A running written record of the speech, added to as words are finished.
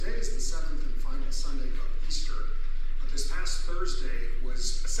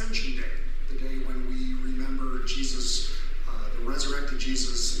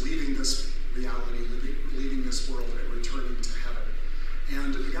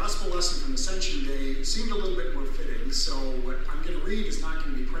gospel lesson from Ascension Day seemed a little bit more fitting, so what I'm going to read is not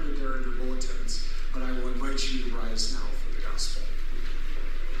going to be printed there in your bulletins, but I will invite you to rise now for the gospel.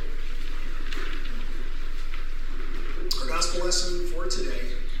 Our gospel lesson for today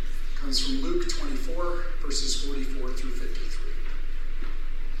comes from Luke 24, verses 44 through 53.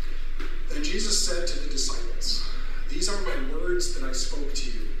 Then Jesus said to the disciples, "These are my words that I spoke to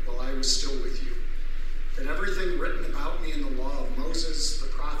you while I was still with you, that everything written about me in the law of Moses, the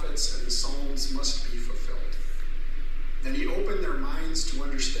prophets, and the Psalms must be fulfilled." Then he opened their minds to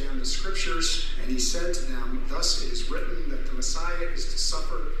understand the scriptures, and he said to them, "Thus it is written that the Messiah is to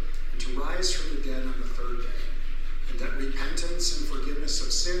suffer and to rise from the dead on the third day, and that repentance and forgiveness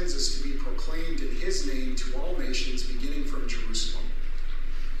of sins is to be proclaimed in his name to all nations, beginning from Jerusalem.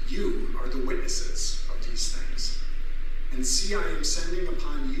 You are the witnesses of these things. And see, I am sending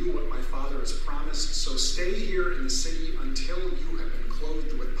upon you what my Father has promised, so stay here in the city until you have been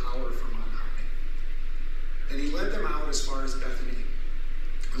clothed with power from on high." Then he led them out as far as Bethany,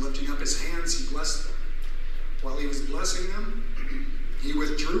 and lifting up his hands, he blessed them. While he was blessing them, he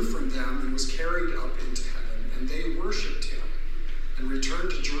withdrew from them and was carried up into heaven, and they worshipped him and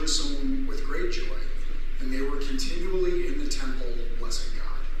returned to Jerusalem with great joy, and they were continually in the temple blessing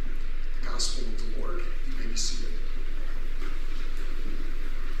God. The gospel of the Lord. You may be seated.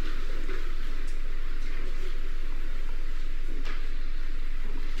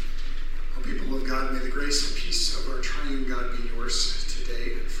 People of God, may the grace and peace of our triune God be yours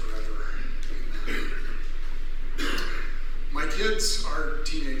today and forever. Amen. My kids are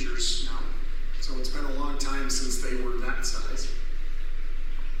teenagers now, so it's been a long time since they were that size.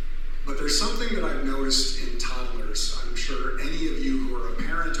 But there's something that I've noticed in toddlers. I'm sure any of you who are a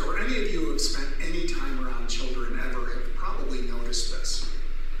parent or any of you who have spent any time around children ever have probably noticed this.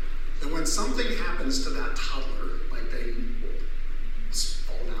 That when something happens to that toddler, like they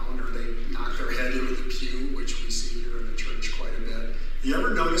fall down or they knock their head into the pew, which we see here in the church quite a bit, you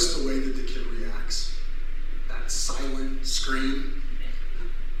ever notice the way that the kid reacts? That silent scream.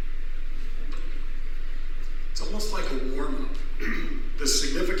 It's almost like a warm-up. The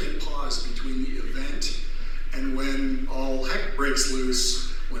significant pause between the event and when all heck breaks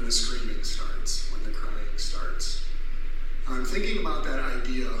loose, when the screaming starts, when the crying starts. I'm thinking about that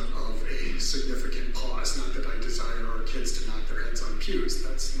idea of a significant pause. Not that I desire our kids to knock their heads on pews.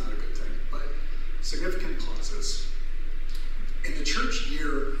 That's not a good thing. But significant pauses. In the church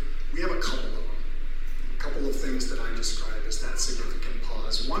year, we have a couple of them. A couple of things that I describe as that significant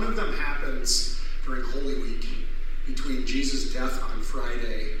pause. One of them happens during Holy Week, between Jesus' death on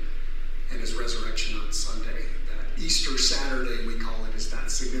Friday and his resurrection on Sunday. That Easter Saturday, we call it, is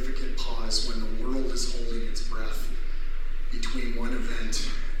that significant pause when the world is holding its breath between one event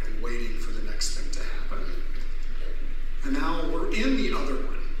and waiting for the next thing to happen. And now we're in the other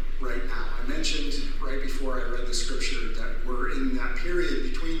one right now. I mentioned right before I read the scripture that we're in that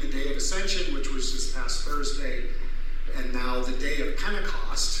period between the day of Ascension, which was this past Thursday, and now the day of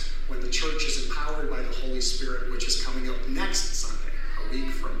Pentecost, when the church is empowered by the Holy Spirit, which is coming up next Sunday, a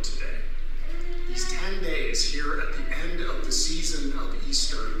week from today. These 10 days here at the end of the season of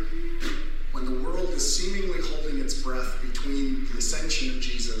Easter, when the world is seemingly holding its breath between the ascension of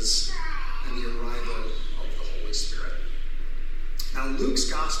Jesus and the arrival of the Holy Spirit. Now, Luke's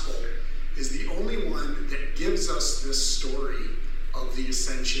gospel is the only one that gives us this story of the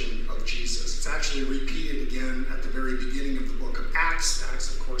ascension of Jesus. It's actually repeated again at the very beginning of the book of Acts.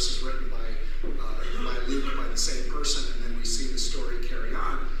 Acts, of course, is written by Luke, by the same person, and then we see the story carry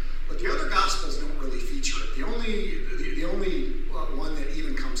on. But the other gospels don't really feature it. The only one that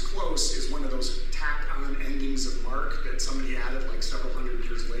even comes close is one of those tacked-on endings of Mark that somebody added like several hundred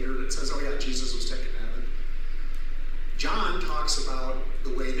years later that says, "Oh yeah, Jesus was taken to heaven." John talks about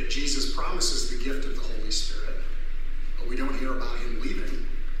the way that Jesus promises the gift of the Holy Spirit, but we don't hear about him leaving.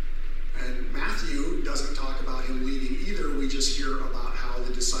 And Matthew doesn't talk about him leaving either. We just hear about how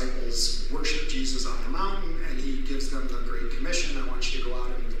the disciples worship Jesus on the mountain, and he gives them the Great Commission. I want you to go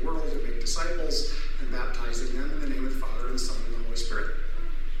out into the world and make disciples and baptizing them in the name of the Father and the Son and the Holy Spirit.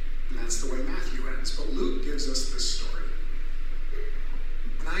 And that's the way Matthew ends. But Luke gives us this story.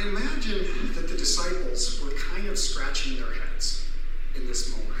 And I imagine that the disciples were kind of scratching their heads in this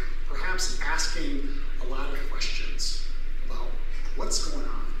moment, perhaps asking a lot of questions about what's going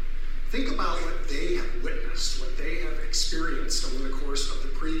on. Think about what they have witnessed, what they have experienced over the course of the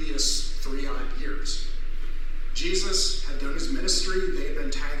previous 3-odd years. Jesus had done his ministry. They had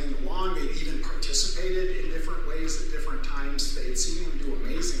been tagging along. They'd even participated in different ways at different times. They had seen him do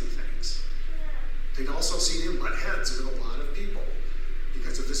amazing things. They'd also seen him butt heads with a lot of people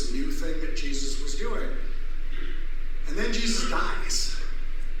because of this new thing that Jesus was doing. And then Jesus dies.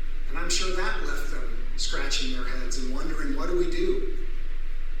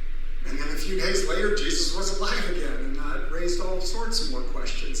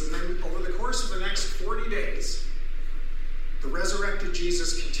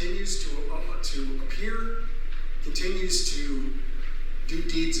 Jesus continues to appear, continues to do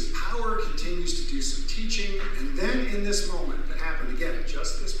deeds of power, continues to do some teaching, and then in this moment that happened again,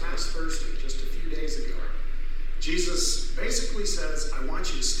 just this past Thursday, just a few days ago, Jesus basically says, I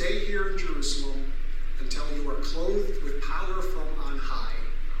want you to stay here in Jerusalem until you are clothed with power from on high.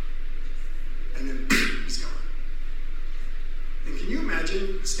 And then he's gone. And can you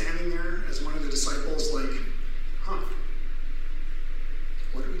imagine standing there as one of the disciples like,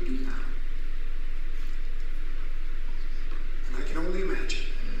 what do we do now? And I can only imagine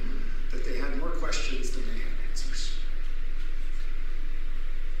that they had more questions than they had answers.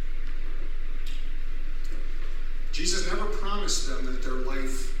 Jesus never promised them that their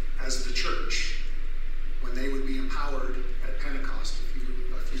life as the church, when they would be empowered at Pentecost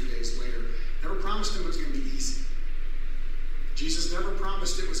a few days later, never promised them it was going to be easy. Jesus never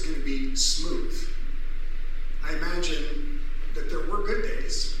promised it was going to be smooth. I imagine that there were good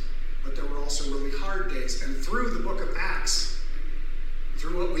days, but there were also really hard days. And through the book of Acts,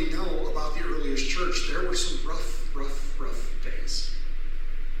 through what we know about the earliest church, there were some rough days.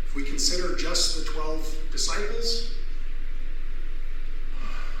 If we consider just the 12 disciples,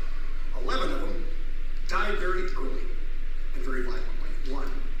 11 of them died very early and very violently. One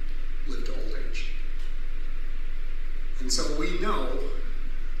lived to old age. And so we know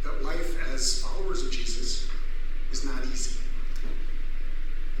that life as followers of Jesus is not easy.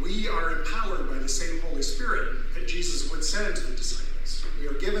 We are empowered by the same Holy Spirit that Jesus would send to the disciples. We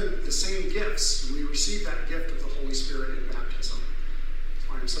are given the same gifts, and we receive that gift of the Holy Spirit in baptism. That's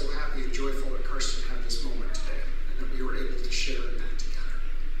why I'm so happy and joyful that Karsten had this moment today, and that we were able to share in that together.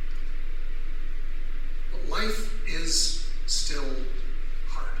 But life is still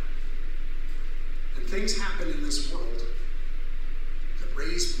hard. And things happen in this world that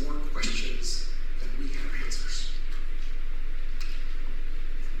raise more questions than we have answers.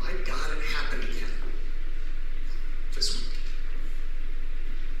 And my God, it happened again this week.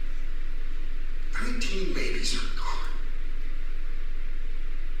 19 babies are gone.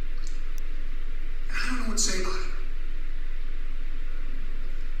 And I don't know what to say about it.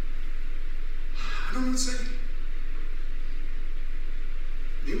 I don't know what to say.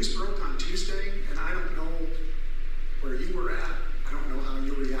 News broke on Tuesday, and I don't know where you were at. I don't know how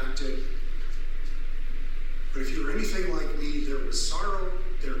you reacted. But if you were anything like me, there was sorrow,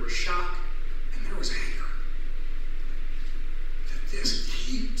 there was shock, and there was anger. That this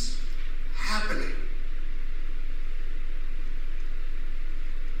keeps happening.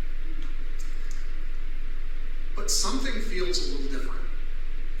 But something feels a little different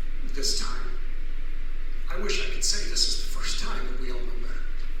this time. I wish I could say this is the first time that we all know better.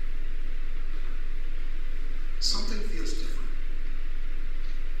 Something feels different.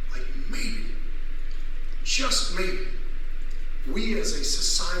 Like maybe, just maybe, we as a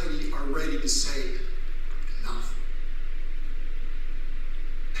society are ready to say enough.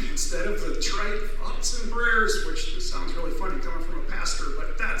 And instead of the trite thoughts and prayers, which this sounds really funny coming from a pastor,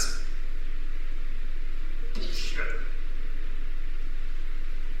 but that's bullshit.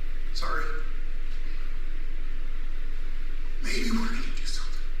 Sorry. Maybe we're going to do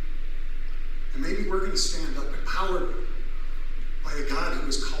something. And maybe we're going to stand up empowered by the God who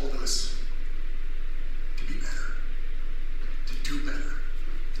has called us to be better, to do better,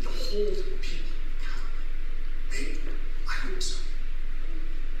 and to hold people accountable. Maybe. I hope so.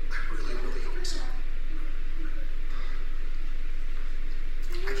 I really hope so.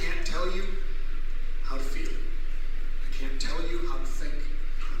 I can't tell you how to feel. I can't tell you how to think.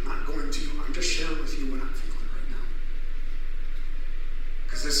 I'm not going to. I'm just sharing with you what I'm feeling right now.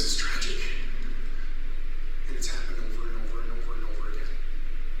 Because this is tragic. And it's happened over and over and over and over again.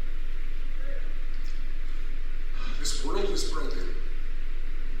 This world is broken.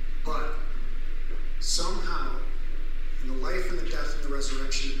 But somehow, in the life and the death and the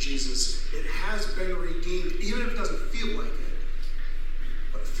resurrection of Jesus, it has been redeemed, even if it doesn't feel like it.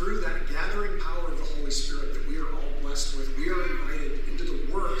 But through that gathering power of the Holy Spirit that we are all blessed with, we are invited into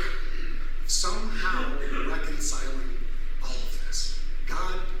the work of somehow reconciling all of this.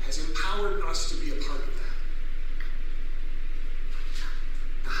 God has empowered us to be a part of that.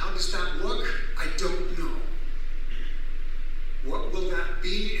 Now, how does that look? I don't know. What will that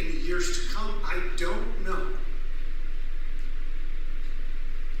be in the years to come? I don't know.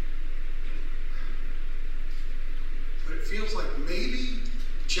 But it feels like maybe,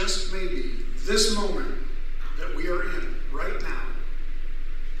 just maybe, this moment that we are in right now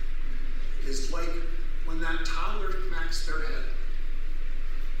is like when that toddler smacks their head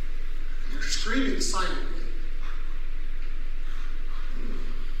and they're screaming silently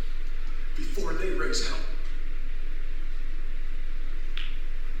before they raise hell.